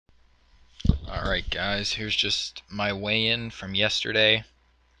Alright guys, here's just my weigh-in from yesterday.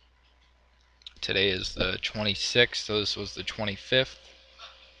 Today is the 26th, so this was the 25th.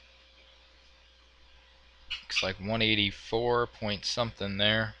 Looks like 184 point something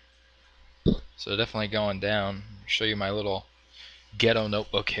there. So definitely going down. I'll show you my little ghetto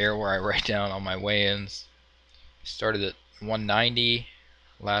notebook here where I write down all my weigh-ins. Started at 190,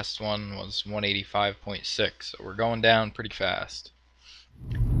 last one was 185.6, so we're going down pretty fast.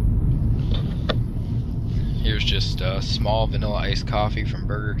 Here's just a small vanilla iced coffee from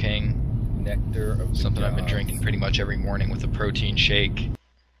Burger King. Nectar of Something I've been drinking pretty much every morning with a protein shake.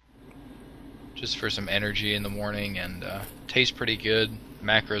 Just for some energy in the morning, and tastes pretty good.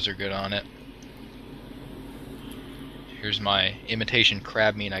 Macros are good on it. Here's my imitation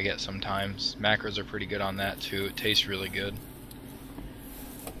crab meat I get sometimes. Macros are pretty good on that too. It tastes really good.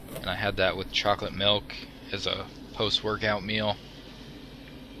 And I had that with chocolate milk as a post-workout meal.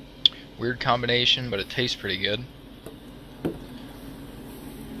 Weird combination, but it tastes pretty good.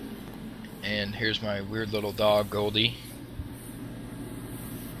 And here's my weird little dog, Goldie.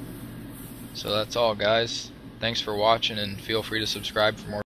 So that's all, guys. Thanks for watching, and feel free to subscribe for more.